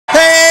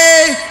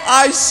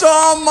I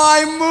saw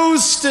my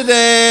moose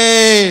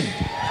today.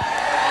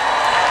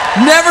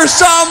 Never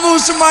saw a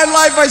moose in my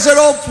life. I said,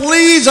 oh,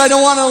 please, I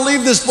don't want to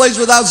leave this place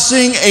without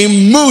seeing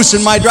a moose.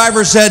 And my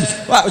driver said,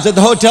 well, I was at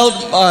the hotel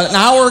an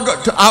hour ago,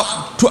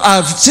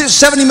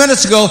 70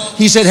 minutes ago.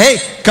 He said, hey,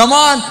 come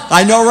on.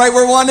 I know right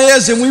where one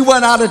is. And we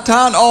went out of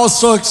town. Oh,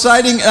 so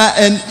exciting.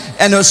 And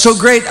it was so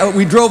great.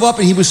 We drove up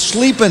and he was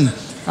sleeping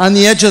on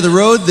the edge of the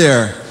road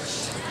there.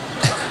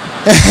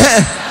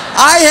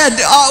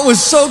 It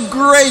was so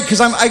great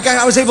because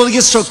I was able to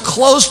get so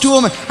close to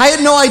him. I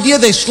had no idea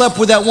they slept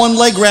with that one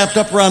leg wrapped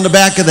up around the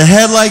back of the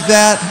head like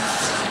that.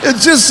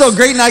 It's just so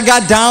great. And I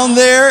got down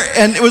there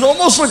and it was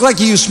almost looked like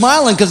he was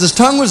smiling because his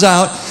tongue was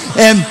out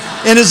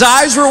and his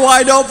eyes were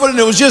wide open and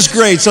it was just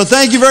great. So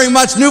thank you very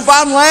much,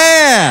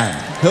 Newfoundland.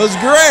 It was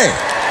great.